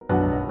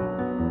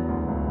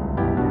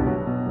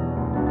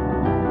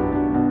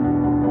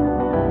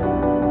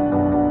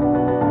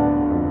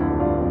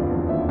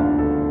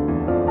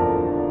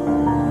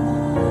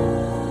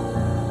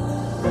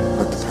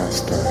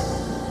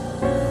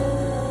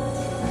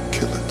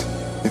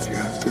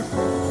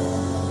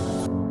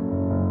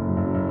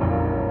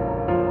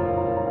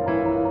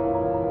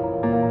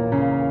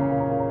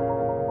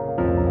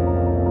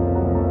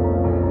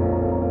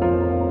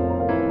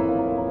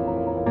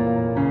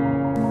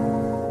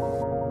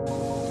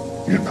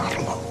You're not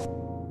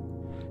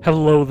alone.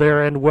 Hello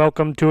there, and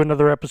welcome to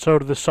another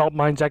episode of the Salt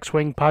Mines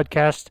X-Wing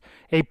podcast,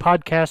 a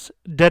podcast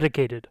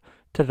dedicated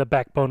to the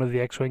backbone of the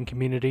X-Wing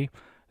community.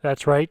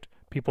 That's right,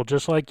 people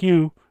just like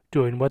you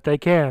doing what they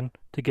can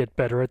to get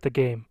better at the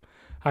game.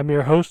 I'm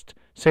your host,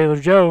 Sailor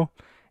Joe,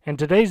 and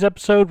today's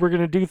episode we're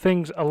going to do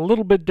things a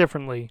little bit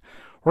differently.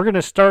 We're going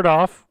to start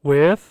off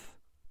with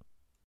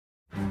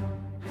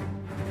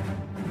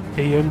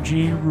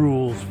AMG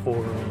Rules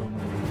Forum.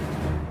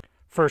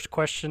 First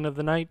question of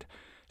the night.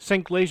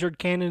 Sink lasered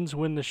cannons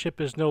when the ship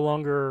is no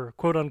longer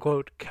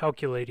quote-unquote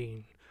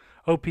calculating.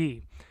 OP.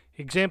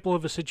 Example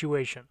of a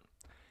situation.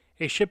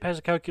 A ship has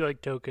a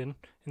calculate token,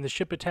 and the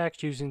ship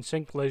attacks using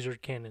sink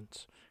lasered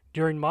cannons.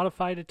 During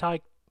modified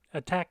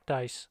attack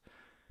dice,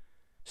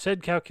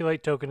 said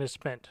calculate token is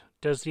spent.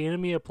 Does the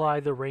enemy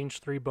apply the range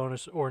 3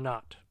 bonus or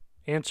not?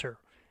 Answer.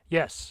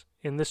 Yes.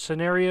 In this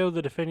scenario,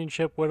 the defending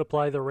ship would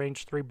apply the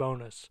range 3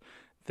 bonus.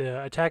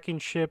 The attacking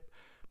ship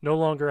no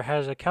longer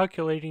has a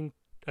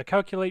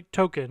calculate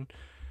token,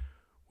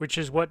 which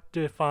is what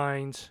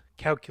defines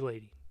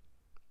calculating.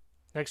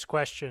 Next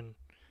question.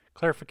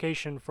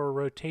 Clarification for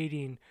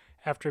rotating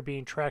after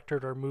being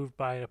tractored or moved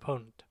by an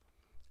opponent.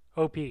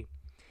 OP. It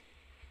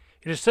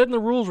is said in the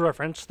rules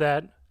reference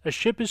that a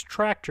ship is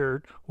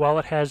tractored while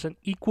it has an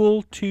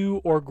equal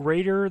to or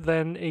greater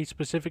than a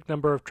specific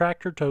number of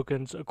tractor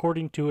tokens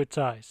according to its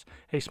size.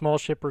 A small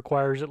ship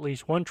requires at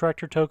least 1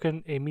 tractor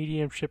token, a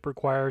medium ship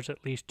requires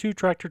at least 2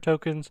 tractor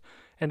tokens,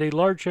 and a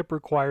large ship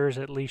requires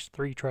at least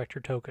 3 tractor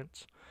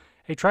tokens.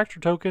 A tractor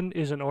token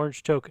is an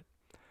orange token.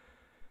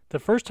 The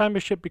first time a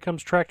ship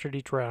becomes tractored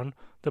each round,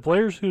 the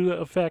players who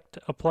effect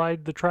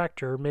applied the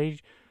tractor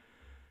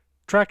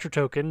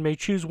token may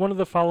choose one of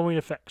the following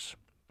effects.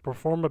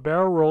 Perform a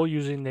barrel roll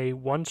using a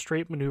 1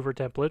 straight maneuver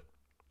template.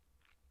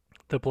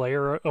 The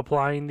player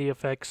applying the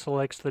effect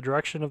selects the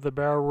direction of the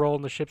barrel roll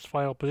in the ship's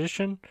final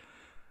position,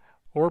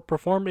 or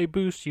perform a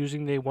boost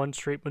using the 1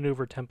 straight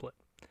maneuver template.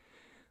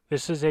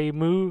 This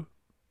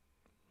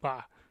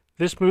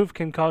move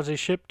can cause a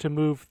ship to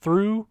move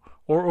through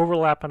or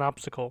overlap an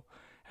obstacle.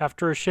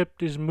 After a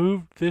ship is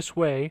moved this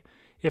way,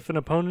 if an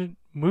opponent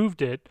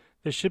moved it,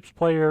 the ship's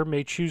player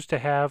may choose to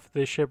have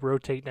the ship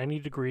rotate 90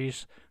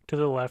 degrees to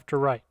the left or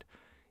right.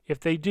 If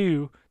they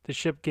do, the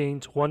ship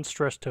gains 1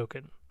 stress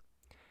token.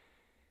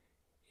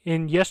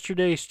 In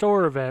yesterday's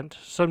store event,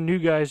 some new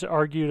guys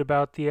argued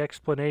about the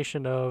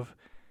explanation of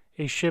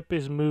a ship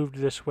is moved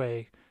this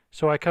way,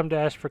 so I come to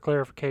ask for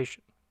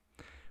clarification.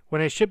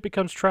 When a ship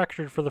becomes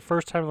tractored for the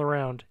first time in the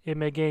round, it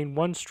may gain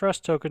 1 stress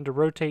token to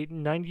rotate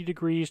 90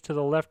 degrees to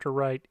the left or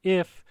right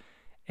if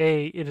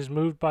A. It is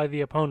moved by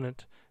the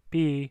opponent,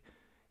 B.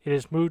 It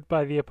is moved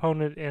by the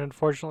opponent and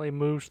unfortunately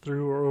moves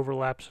through or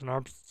overlaps an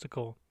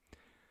obstacle.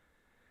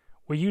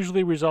 We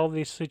usually resolve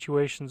these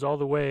situations in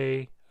the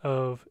way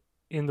of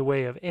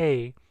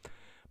A,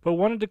 but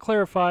wanted to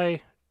clarify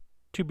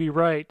to be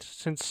right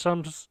since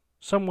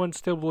someone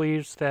still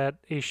believes that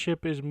a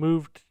ship is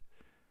moved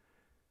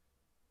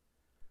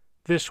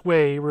this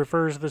way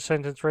refers to the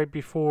sentence right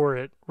before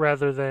it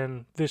rather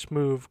than this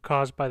move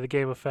caused by the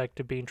game effect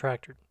of being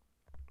tractored.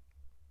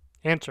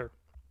 Answer.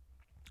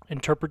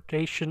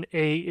 Interpretation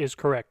A is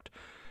correct.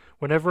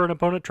 Whenever an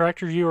opponent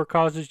tractors you or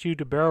causes you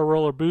to barrel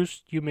roll or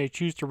boost, you may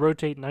choose to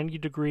rotate 90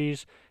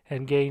 degrees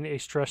and gain a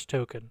stress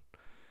token.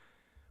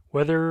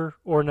 Whether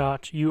or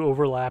not you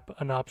overlap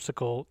an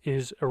obstacle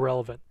is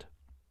irrelevant.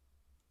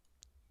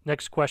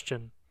 Next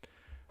question.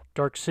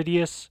 Dark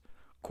Sidious,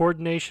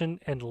 coordination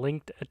and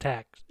linked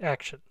attack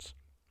actions.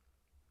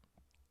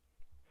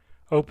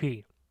 OP.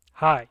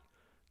 Hi,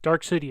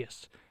 Dark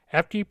Sidious.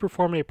 After you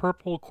perform a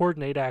purple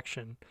coordinate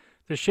action,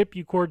 the ship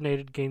you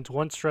coordinated gains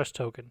 1 stress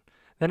token.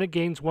 Then it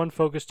gains 1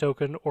 focus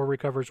token or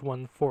recovers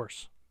 1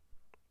 force.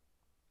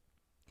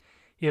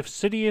 If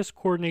Sidious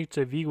coordinates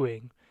a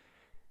V-Wing,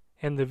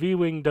 and the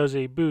V-Wing does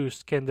a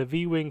boost, can the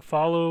V-Wing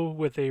follow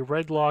with a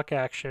red lock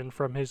action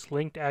from his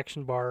linked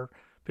action bar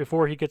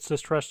before he gets the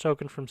stress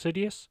token from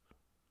Sidious?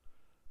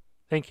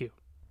 Thank you.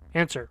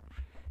 Answer.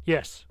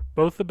 Yes.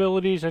 Both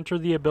abilities enter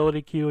the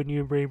ability queue and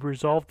you may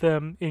resolve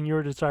them in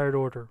your desired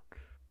order.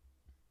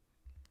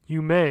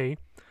 You may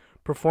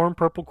perform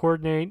purple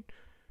coordinate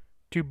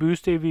to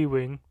boost a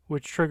V-Wing,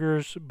 which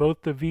triggers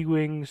both the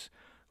V-Wing's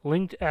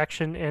linked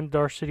action and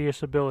Dark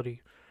Sidious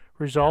ability.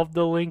 Resolve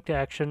the linked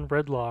action,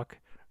 red lock.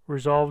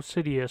 Resolve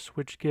Sidious,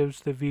 which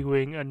gives the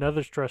V-Wing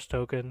another stress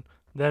token,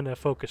 then a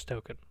focus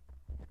token.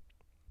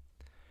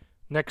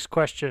 Next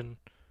question.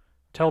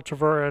 Tel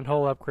Trevura and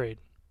hull upgrade.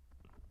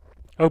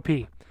 OP.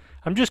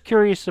 I'm just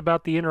curious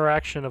about the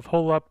interaction of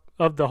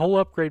the hull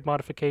upgrade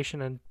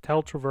modification and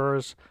Tel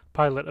Trevura's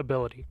pilot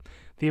ability.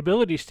 The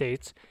ability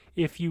states,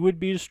 if you would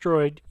be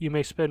destroyed, you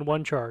may spend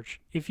 1 charge.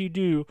 If you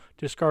do,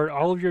 discard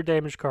all of your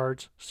damage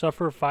cards,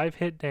 suffer 5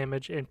 hit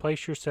damage, and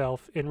place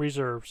yourself in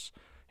reserves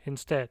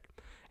instead.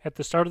 At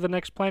the start of the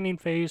next planning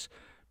phase,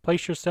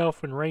 place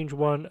yourself in range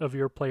 1 of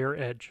your player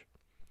edge.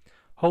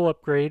 Hull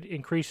upgrade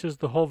increases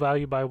the hull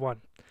value by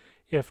 1.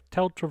 If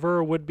Tel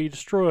Trevura would be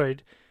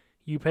destroyed,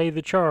 you pay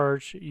the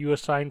charge, you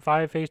assign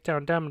 5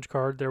 face-down damage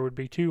card, there would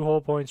be 2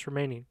 hull points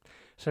remaining.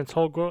 Since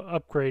hull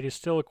upgrade is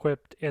still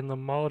equipped and the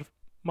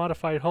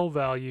modified hull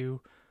value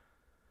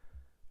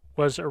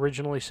was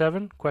originally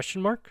 7?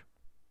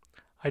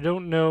 I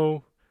don't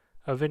know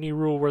of any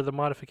rule where the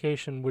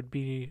modification would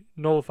be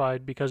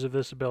nullified because of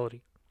this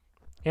ability.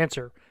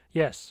 Answer: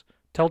 yes.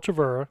 Tel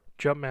Trevura,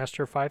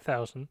 Jumpmaster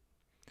 5000,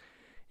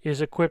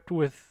 is equipped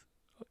with...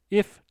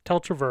 If Tel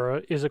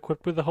Trevura is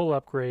equipped with the hull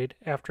upgrade,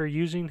 after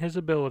using his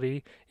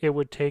ability, it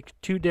would take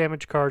 2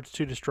 damage cards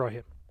to destroy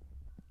him.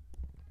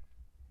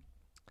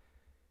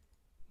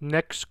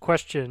 Next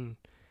question.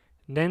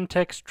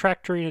 Nantex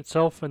tractoring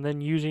itself and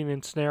then using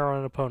Ensnare on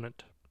an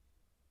opponent.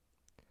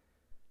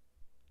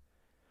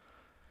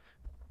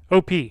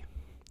 OP.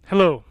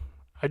 Hello.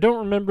 I don't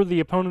remember the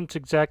opponent's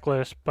exact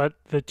list, but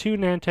the 2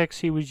 Nantex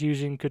he was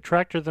using could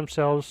tractor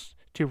themselves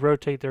to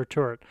rotate their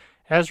turret.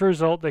 As a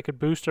result, they could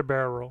boost a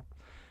barrel roll.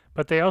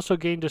 But they also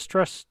gained a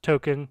stress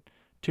token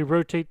to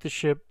rotate the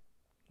ship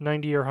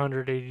 90 or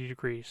 180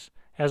 degrees.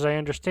 As I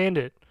understand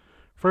it,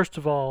 first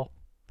of all,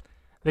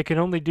 they can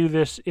only do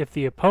this if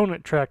the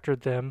opponent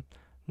tractored them,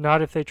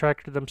 not if they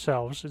tractored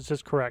themselves. Is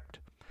this correct?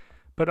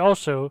 But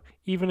also,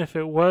 even if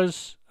it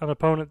was an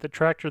opponent that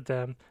tractored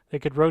them, they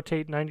could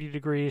rotate 90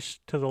 degrees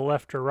to the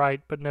left or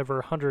right, but never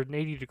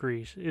 180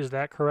 degrees. Is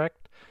that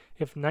correct?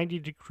 If the 90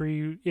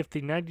 degree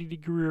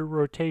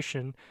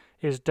rotation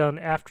is done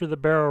after the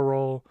barrel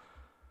roll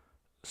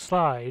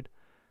slide,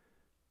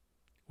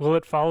 will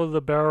it follow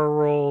the barrel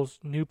roll's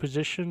new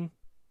position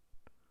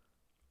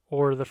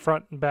or the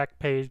front and back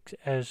page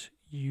as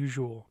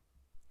usual?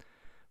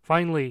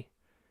 Finally,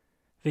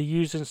 they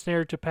use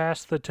Ensnare to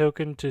pass the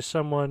token to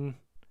someone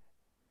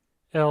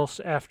else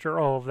after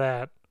all of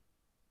that.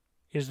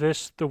 Is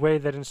this the way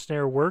that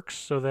Ensnare works,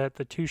 so that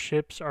the 2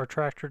 ships are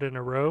tractored in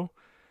a row?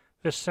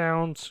 This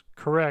sounds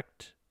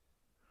correct,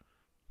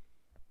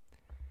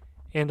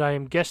 and I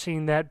am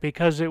guessing that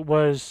because it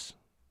was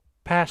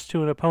passed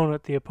to an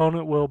opponent, the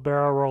opponent will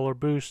barrel roll or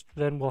boost,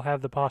 then will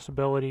have the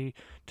possibility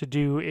to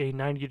do a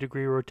 90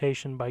 degree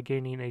rotation by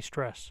gaining a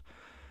stress.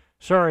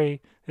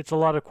 Sorry, it's a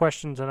lot of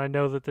questions, and I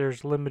know that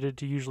there's limited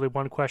to usually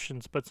 1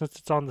 questions, but since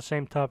it's on the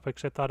same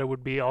topics, I thought it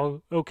would be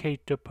all okay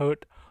to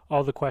put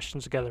all the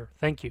questions together.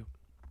 Thank you.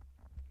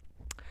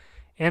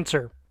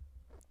 Answer: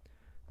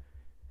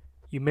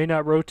 you may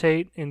not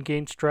rotate and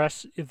gain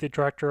stress if the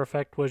tractor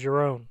effect was your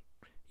own.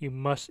 It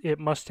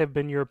must have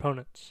been your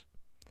opponent's.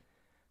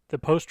 The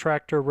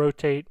post-tractor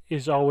rotate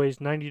is always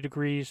 90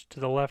 degrees to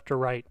the left or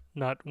right,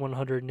 not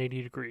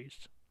 180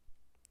 degrees.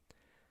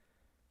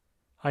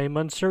 I am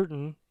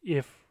uncertain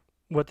if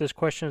what this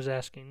question is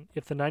asking.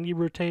 If the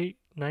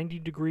 90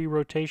 degree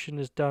rotation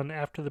is done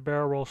after the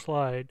barrel roll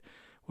slide,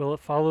 will it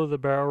follow the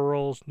barrel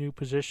roll's new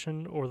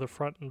position or the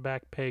front and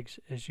back pegs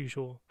as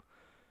usual?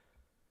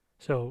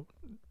 So,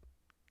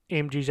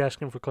 AMG's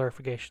asking for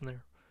clarification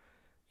there.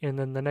 And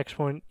then the next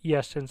one,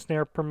 yes,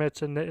 Ensnare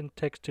permits a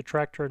Nantex to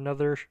tractor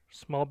another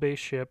small base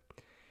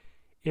ship.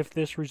 If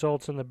this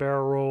results in the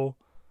barrel roll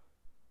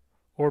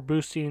or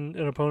boosting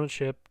an opponent's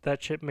ship,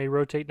 that ship may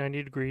rotate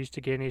 90 degrees to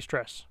gain a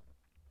stress.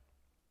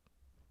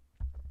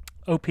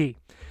 OP.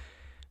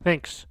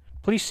 Thanks.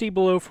 Please see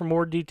below for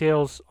more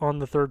details on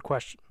the 3rd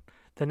question.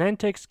 The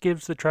Nantex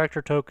gives the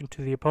tractor token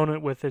to the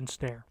opponent with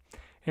Ensnare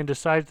and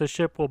decides the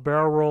ship will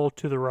barrel roll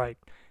to the right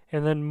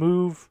and then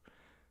move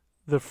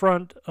the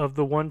front of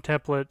the 1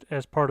 template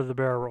as part of the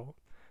barrel roll.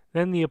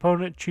 Then the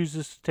opponent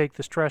chooses to take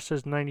the stress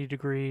as 90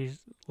 degrees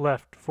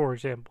left, for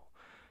example.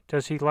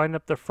 Does he line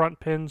up the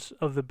front pins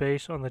of the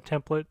base on the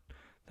template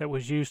that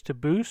was used to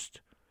boost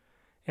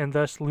and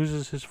thus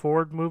loses his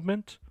forward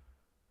movement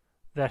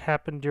that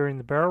happened during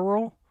the barrel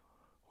roll?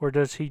 Or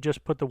does he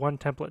just put the 1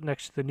 template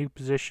next to the new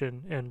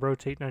position and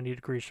rotate 90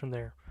 degrees from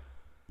there?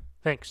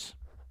 Thanks.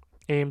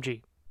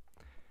 AMG.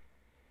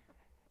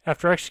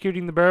 After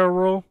executing the barrel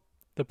roll,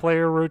 the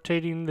player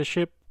rotating the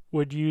ship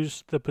would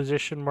use the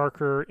position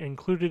marker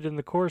included in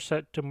the core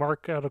set to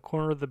mark out a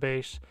corner of the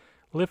base,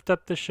 lift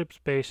up the ship's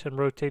base and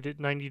rotate it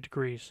 90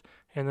 degrees,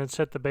 and then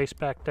set the base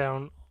back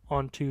down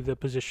onto the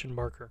position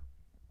marker.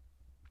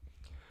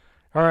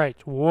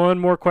 Alright, 1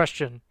 more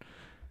question.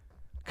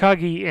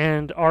 Kagi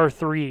and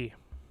R3.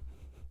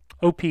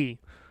 OP.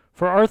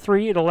 For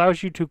R3, it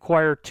allows you to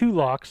acquire 2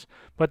 locks,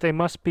 but they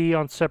must be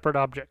on separate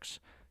objects.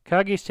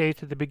 Kagi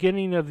states at the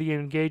beginning of the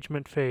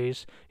engagement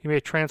phase, you may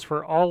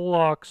transfer all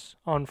locks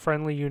on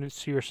friendly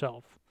units to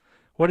yourself.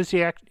 What is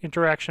the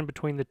interaction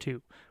between the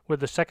 2? Would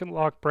the second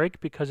lock break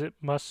because it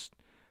must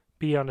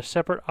be on a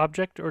separate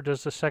object, or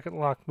does the second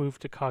lock move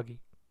to Kagi?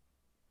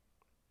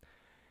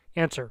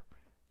 Answer: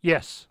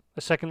 yes,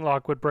 a second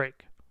lock would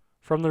break.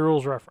 From the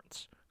rules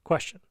reference.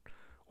 Question: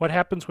 what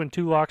happens when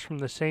 2 locks from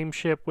the same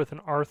ship with an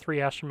R3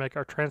 astromech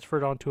are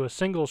transferred onto a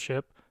single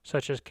ship,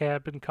 such as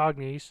Captain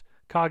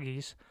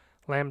Kagi's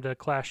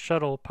Lambda-class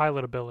shuttle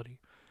pilot ability?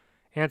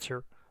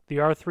 Answer: the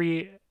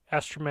R3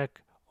 astromech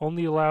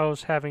only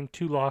allows having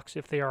 2 locks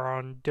if they are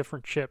on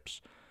different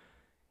ships,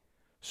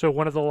 so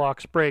one of the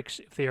locks breaks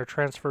if they are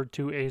transferred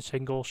to a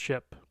single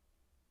ship.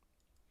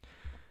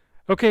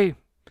 Okay,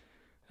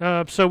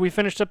 So we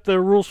finished up the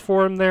rules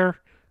forum there.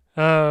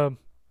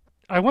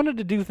 I wanted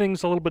to do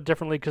things a little bit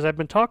differently because I've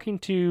been talking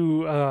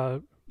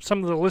to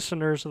some of the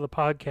listeners of the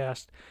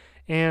podcast,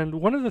 and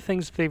one of the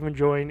things that they've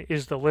enjoyed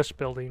is the list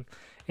building.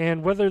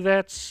 And whether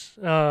that's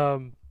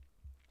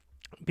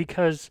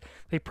because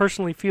they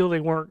personally feel they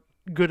weren't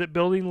good at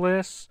building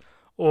lists,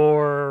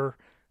 or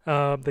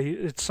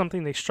it's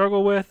something they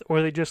struggle with,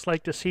 or they just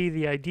like to see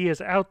the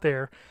ideas out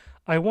there,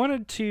 I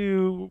wanted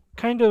to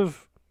kind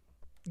of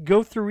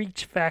go through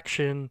each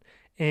faction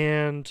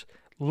and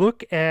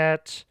look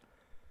at,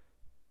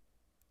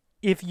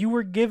 if you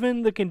were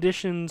given the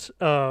conditions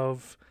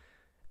of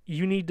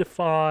you need to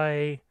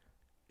fly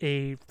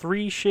a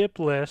 3-ship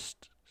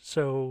list,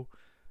 so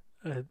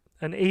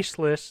an ace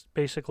list,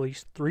 basically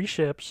 3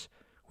 ships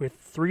with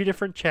 3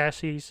 different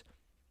chassis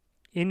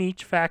in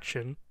each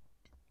faction,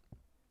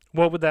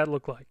 what would that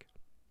look like?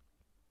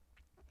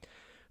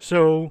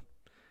 So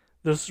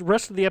the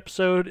rest of the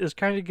episode is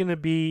kind of going to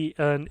be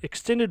an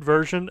extended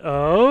version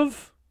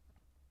of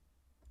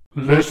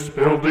List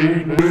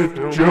Building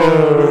with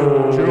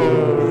Joe.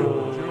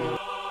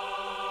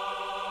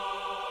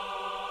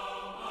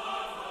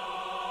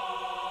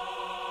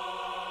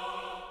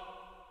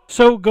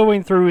 So,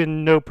 going through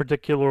in no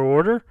particular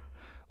order,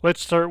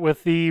 let's start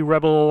with the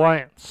Rebel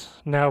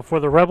Alliance. Now, for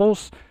the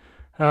Rebels,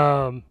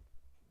 actually,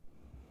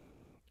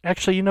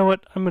 you know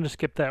what? I'm going to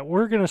skip that.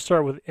 We're going to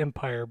start with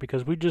Empire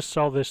because we just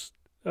saw this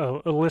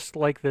a list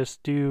like this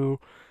do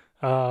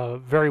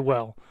very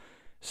well.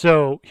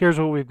 So, here's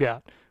what we've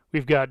got.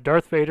 We've got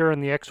Darth Vader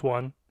and the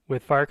X-1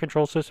 with fire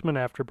control system and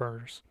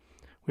afterburners.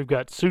 We've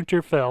got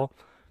Soontir Fel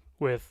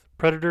with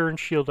Predator and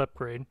shield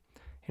upgrade.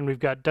 And we've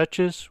got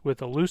Duchess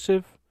with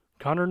elusive,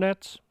 Connor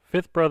nets,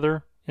 fifth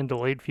brother, and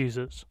delayed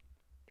fuses.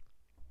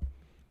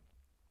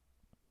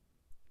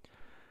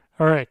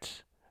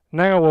 Alright,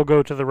 now we'll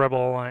go to the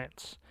Rebel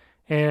Alliance.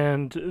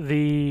 And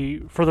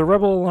for the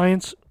Rebel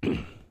Alliance,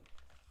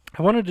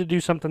 I wanted to do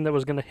something that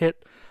was going to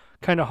hit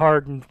kind of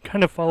hard and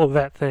kind of follow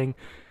that thing,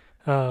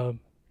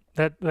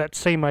 that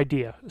same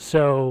idea.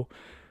 So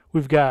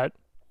we've got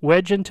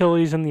Wedge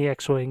Antilles in the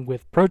X-Wing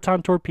with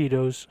proton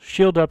torpedoes,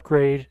 shield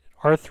upgrade,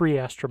 R3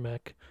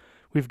 astromech.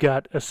 We've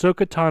got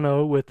Ahsoka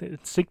Tano with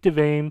instinctive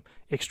aim,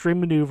 extreme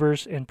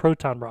maneuvers, and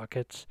proton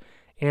rockets.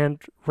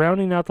 And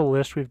rounding out the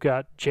list, we've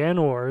got Jan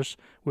Ors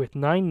with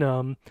 9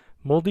 num,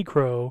 Moldy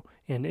Crow,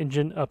 and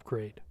engine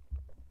upgrade.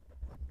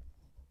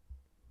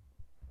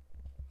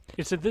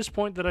 It's at this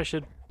point that I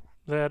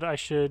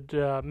should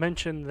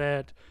mention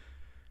that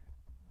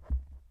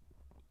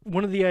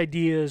one of the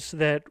ideas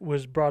that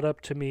was brought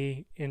up to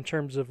me in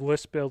terms of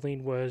list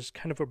building was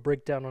kind of a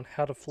breakdown on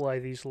how to fly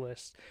these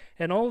lists.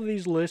 And all of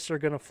these lists are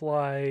going to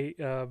fly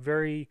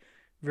very,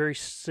 very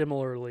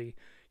similarly.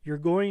 You're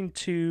going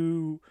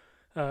to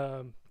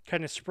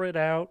kind of spread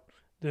out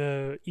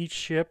each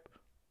ship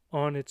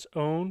on its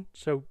own,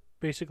 so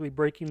basically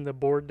breaking the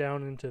board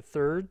down into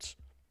thirds.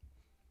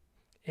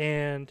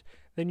 And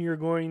then you're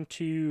going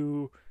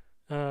to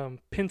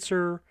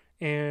pincer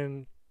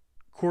and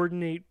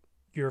coordinate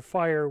your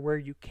fire where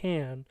you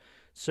can,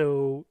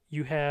 so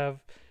you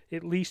have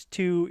at least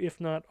 2, if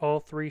not all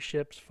 3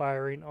 ships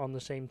firing on the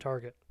same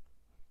target.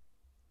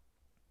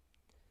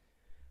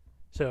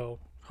 So,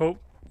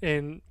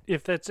 and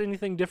if that's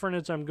anything different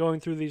as I'm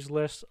going through these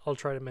lists, I'll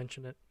try to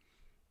mention it.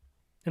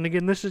 And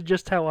again, this is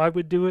just how I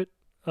would do it.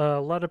 A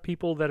lot of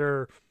people that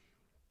are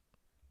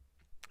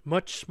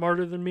much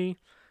smarter than me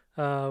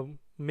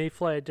may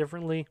fly it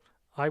differently.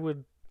 I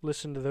would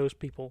listen to those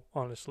people,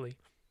 honestly,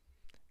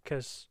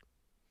 because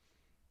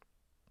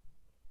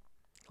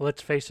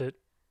let's face it,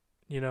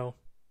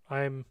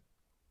 I'm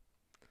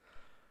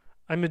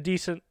a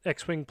decent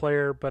X-Wing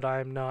player, but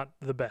I'm not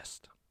the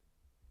best.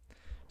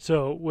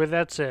 So, with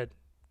that said,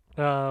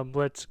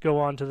 let's go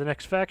on to the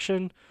next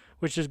faction,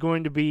 which is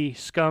going to be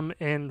Scum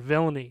and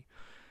Villainy.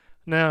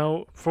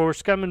 Now, for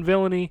Scum and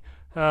Villainy,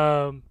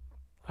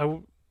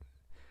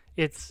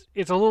 it's a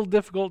little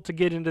difficult to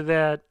get into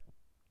that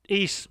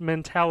ace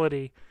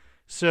mentality.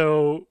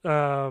 So,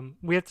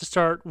 we have to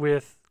start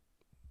with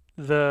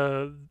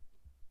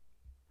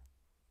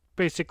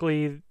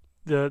basically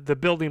the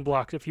building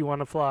blocks if you want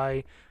to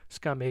fly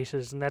Scum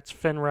Aces, and that's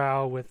Fenn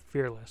Rau with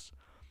Fearless.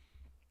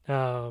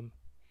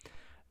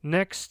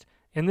 Next,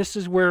 and this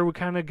is where we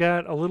kind of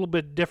got a little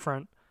bit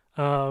different,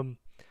 I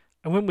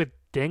went with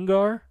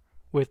Dengar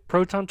with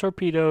proton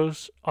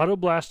torpedoes, auto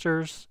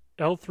blasters,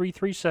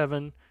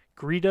 L337,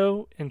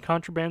 Greedo, and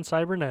contraband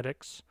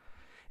cybernetics.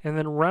 And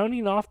then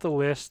rounding off the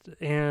list,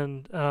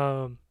 and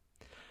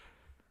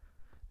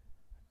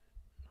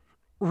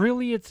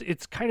really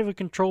it's kind of a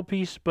control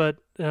piece, but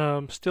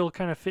still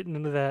kind of fitting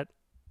into that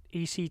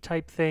AC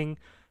type thing,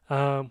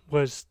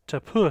 was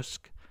Tapusk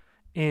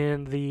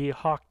in the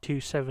Hawk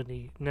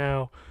 270.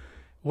 Now,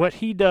 what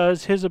he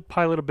does, his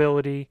pilot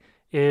ability,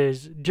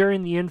 is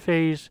during the end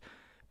phase,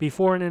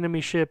 before an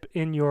enemy ship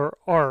in your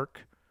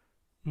arc,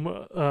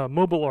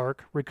 mobile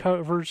arc,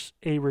 recovers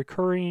a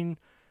recurring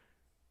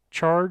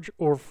charge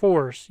or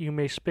force, you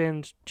may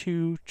spend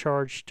 2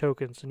 charge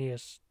tokens, and he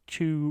has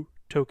 2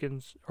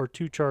 tokens or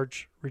 2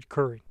 charge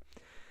recurring.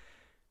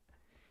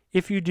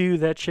 If you do,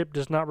 that ship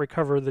does not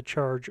recover the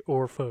charge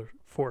or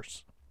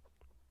force.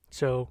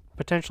 So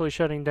potentially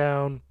shutting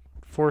down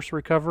force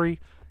recovery,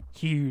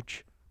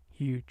 huge,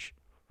 huge.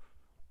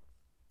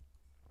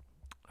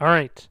 All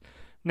right,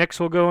 next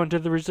we'll go into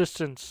the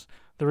Resistance.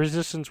 The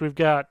Resistance, we've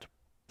got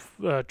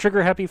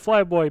trigger-happy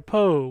Flyboy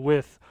Poe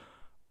with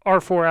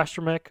R4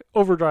 astromech,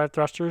 overdrive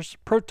thrusters,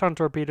 proton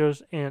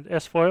torpedoes, and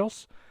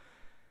S-foils.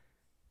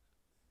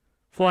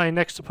 Flying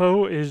next to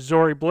Poe is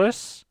Zori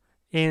Bliss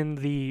in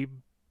the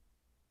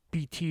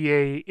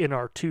BTA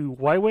NR2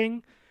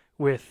 Y-Wing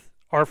with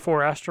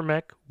R4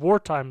 astromech,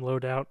 wartime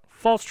loadout,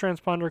 false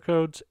transponder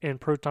codes,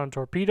 and proton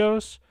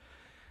torpedoes.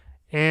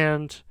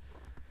 And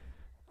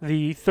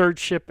the third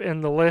ship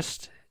in the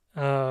list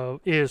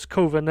is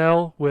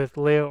Covanel with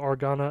Leia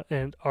Organa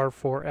and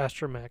R4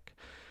 astromech.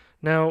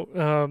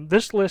 Now,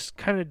 this list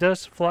kind of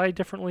does fly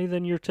differently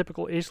than your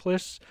typical ace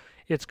lists.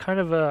 It's kind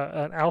of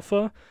an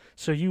alpha,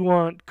 so you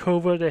want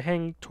Kova to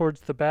hang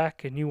towards the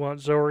back, and you want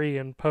Zori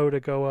and Poe to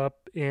go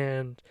up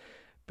and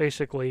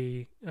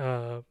basically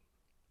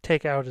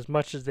take out as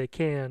much as they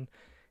can,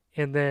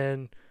 and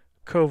then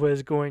Kova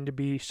is going to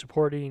be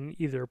supporting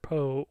either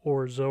Poe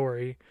or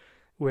Zori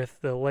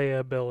with the Leia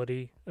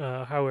ability,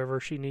 however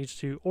she needs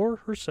to, or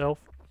herself,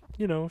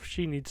 if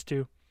she needs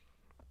to.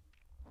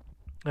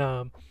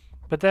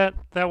 But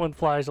that one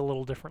flies a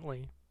little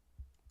differently.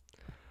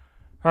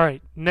 All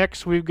right,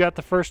 next we've got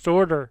the First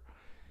Order.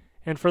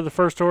 And for the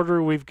First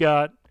Order, we've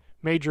got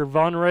Major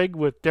Von Reg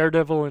with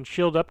Daredevil and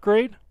Shield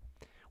upgrade.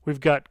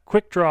 We've got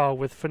Quick Draw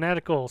with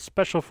Fanatical,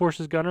 Special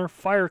Forces Gunner,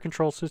 Fire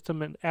Control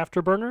System, and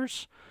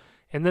Afterburners.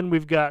 And then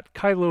we've got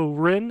Kylo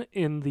Ren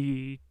in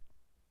the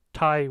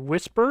TIE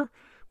Whisper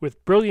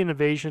with Brilliant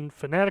Evasion,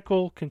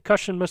 Fanatical,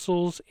 Concussion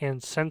Missiles,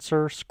 and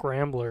Sensor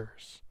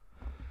Scramblers.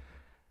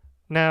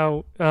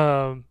 Now,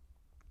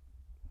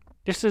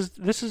 this is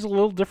a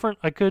little different.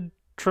 I could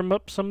trim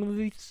up some of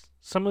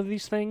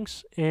these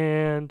things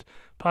and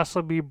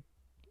possibly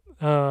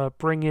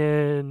bring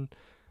in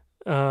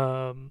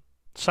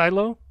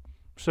Silo,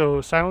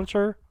 so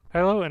Silencer,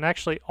 Kylo, and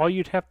actually all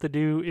you'd have to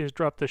do is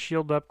drop the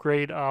shield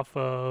upgrade off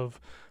of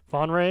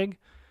Von Reg,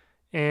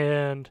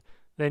 and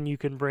then you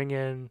can bring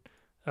in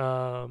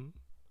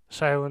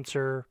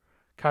Silencer,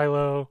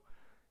 Kylo,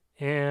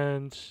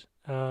 and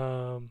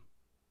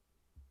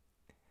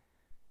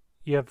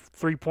you have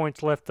 3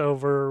 points left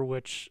over,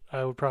 which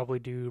I would probably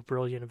do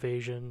Brilliant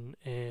Evasion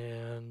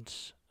and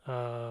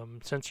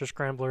Sensor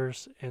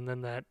Scramblers, and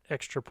then that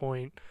extra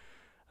point,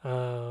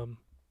 I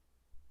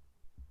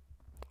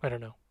don't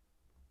know,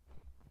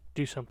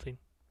 do something.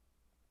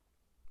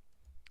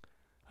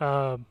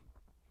 But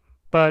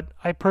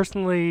I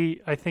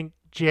think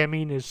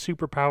jamming is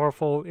super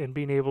powerful, and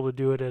being able to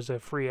do it as a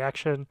free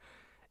action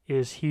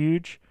is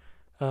huge.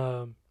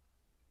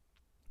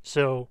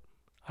 So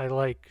I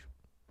like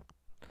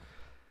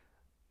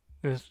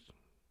this.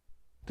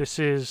 This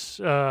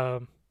is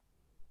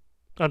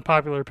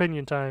unpopular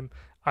opinion time.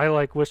 I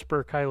like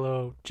Whisper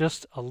Kylo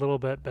just a little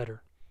bit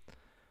better.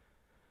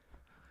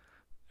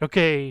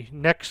 Okay,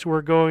 next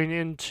we're going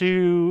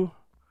into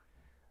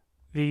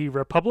the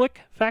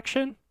Republic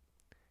faction.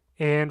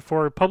 And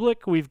for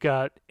Republic, we've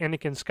got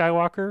Anakin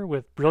Skywalker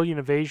with Brilliant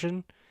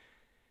Evasion,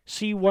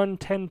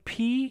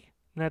 C-110P,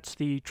 that's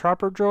the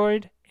Tropper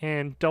droid,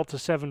 and Delta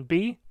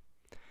 7B.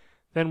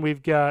 Then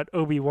we've got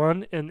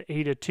Obi-Wan and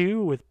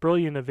Ada-2 with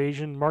Brilliant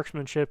Evasion,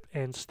 Marksmanship,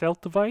 and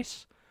Stealth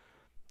Device.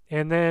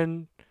 And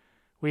then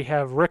we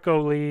have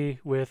Rico Lee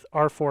with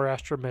R4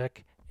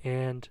 Astromech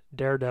and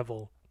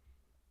Daredevil.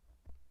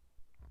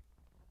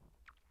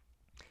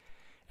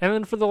 And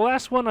then for the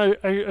last one, I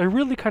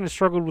really kind of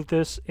struggled with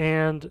this.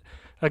 And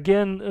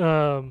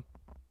again,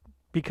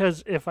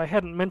 because if I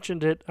hadn't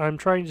mentioned it, I'm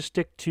trying to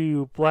stick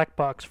to black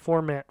box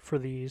format for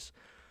these.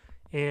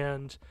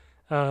 And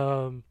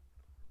we're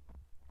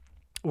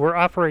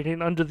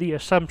operating under the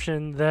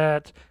assumption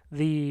that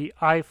the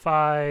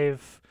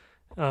I-5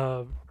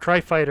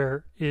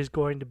 Tri-Fighter is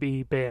going to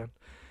be banned.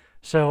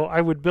 So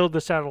I would build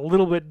this out a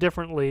little bit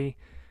differently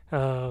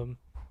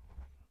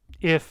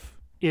if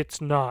it's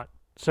not.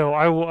 So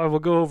I will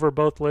go over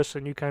both lists,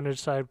 and you kind of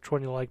decide which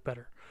one you like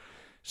better.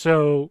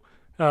 So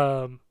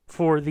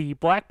for the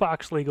black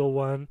box legal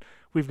one,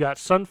 we've got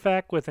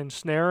Sunfac with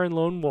Ensnare and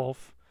Lone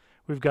Wolf.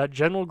 We've got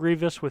General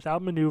Grievous with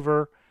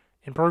Outmaneuver,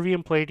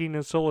 Impervium Plating,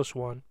 and Solus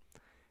One.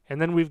 And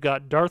then we've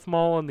got Darth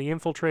Maul and the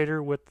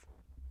Infiltrator with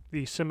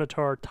the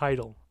Scimitar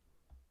title.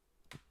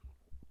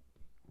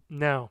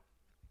 Now,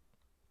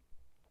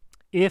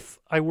 if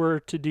I were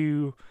to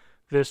do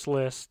this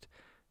list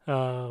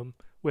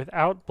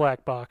without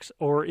black box,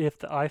 or if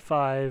the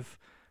I-5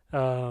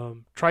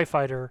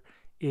 Tri-Fighter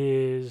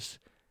is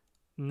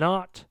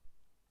not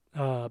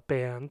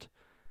banned,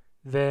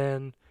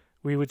 then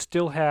we would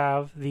still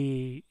have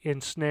the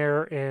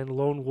Ensnare and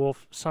Lone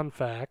Wolf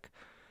Sunfac.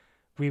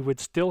 We would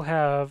still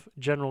have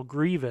General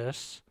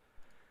Grievous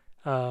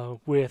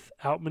with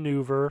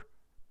Outmaneuver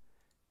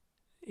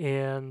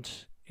and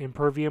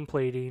Impervium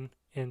Plating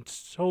and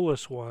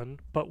Solus 1,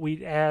 but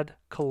we'd add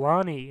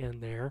Kalani in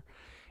there.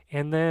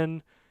 And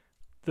then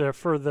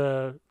for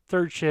the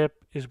third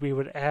ship is we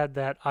would add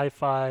that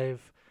I-5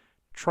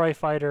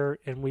 Tri-Fighter,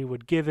 and we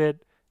would give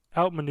it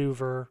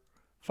outmaneuver,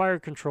 fire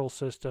control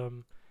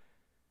system,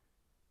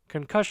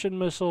 concussion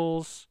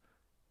missiles,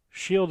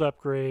 shield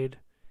upgrade,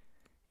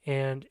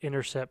 and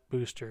intercept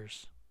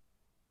boosters.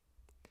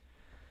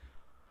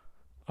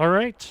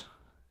 Alright,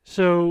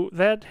 so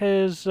that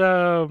has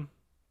that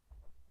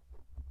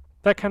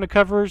kind of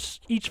covers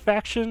each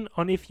faction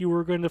on if you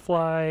were going to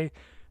fly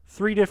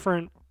three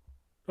different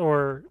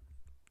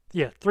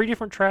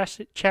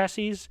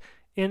chassis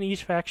in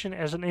each faction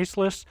as an ace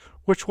list.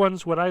 Which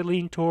ones would I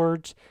lean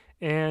towards,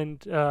 and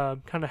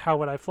kind of how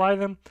would I fly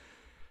them?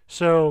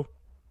 So,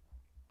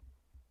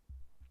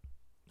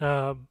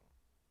 yeah,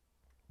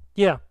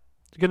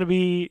 it's going to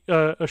be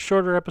a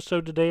shorter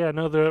episode today. I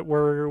know that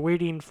we're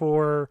waiting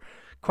for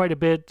quite a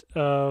bit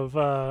of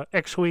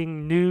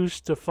X-Wing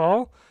news to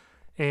fall,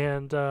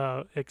 and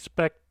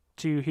expect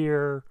to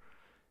hear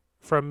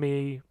from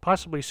me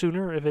possibly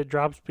sooner if it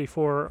drops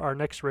before our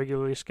next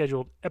regularly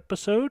scheduled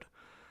episode.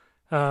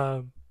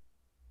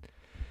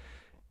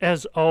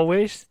 As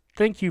always,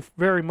 thank you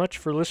very much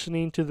for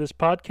listening to this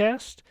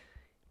podcast.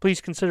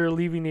 Please consider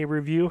leaving a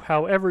review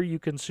however you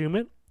consume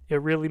it.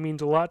 It really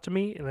means a lot to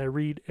me, and I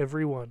read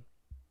every one.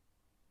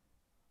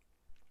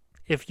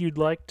 If you'd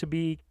like to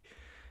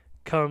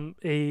become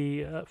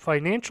a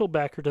financial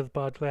backer to the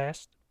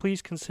podcast,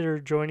 please consider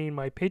joining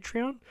my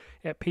Patreon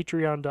at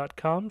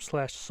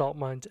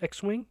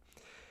patreon.com/saltminesxwing.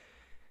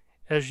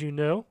 As you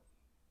know,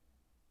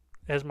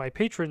 as my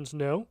patrons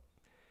know,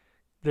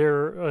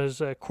 there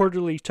is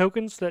quarterly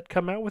tokens that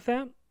come out with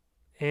that,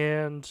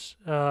 and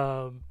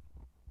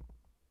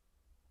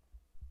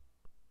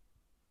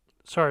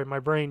sorry, my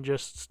brain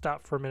just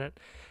stopped for a minute.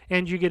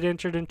 And you get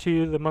entered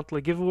into the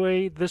monthly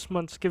giveaway. This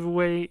month's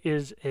giveaway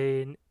is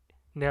a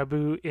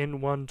Naboo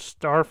in-1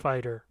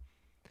 Starfighter.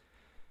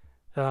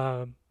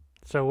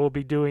 So we'll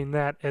be doing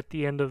that at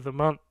the end of the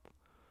month.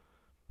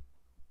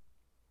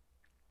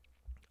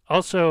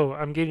 Also,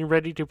 I'm getting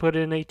ready to put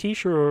in a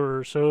t-shirt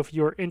order, so if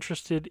you're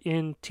interested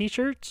in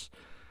t-shirts,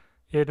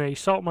 in a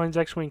Salt Mines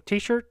X-Wing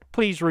t-shirt,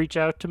 please reach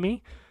out to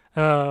me.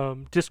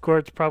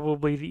 Discord's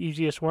probably the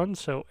easiest one,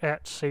 so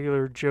at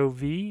Sailor Joe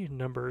V,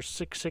 number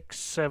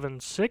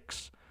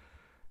 6676.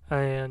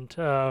 And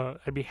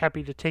I'd be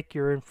happy to take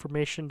your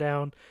information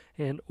down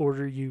and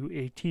order you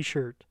a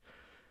t-shirt.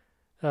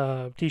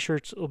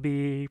 T-shirts will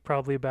be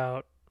probably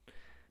about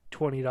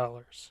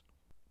 $20.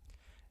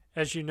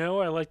 As you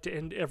know, I like to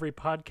end every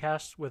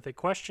podcast with a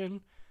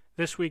question.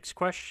 This week's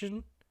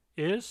question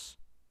is,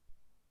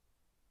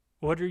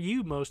 what are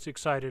you most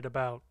excited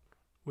about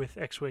with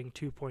X-Wing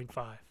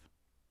 2.5?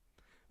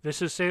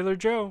 This is Sailor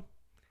Joe,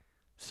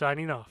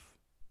 signing off.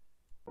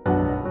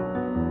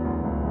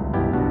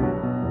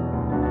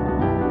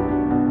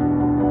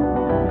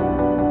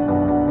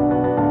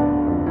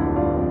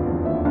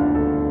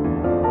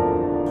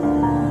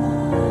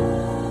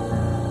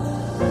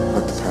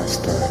 Let the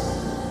past die.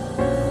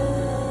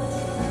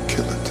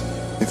 Kill it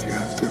if you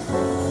have to.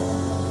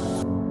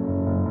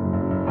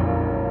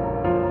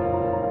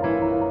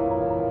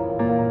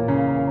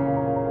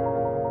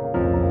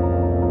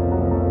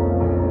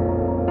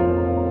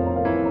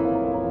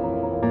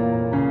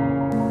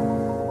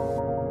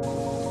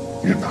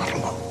 You're not alone.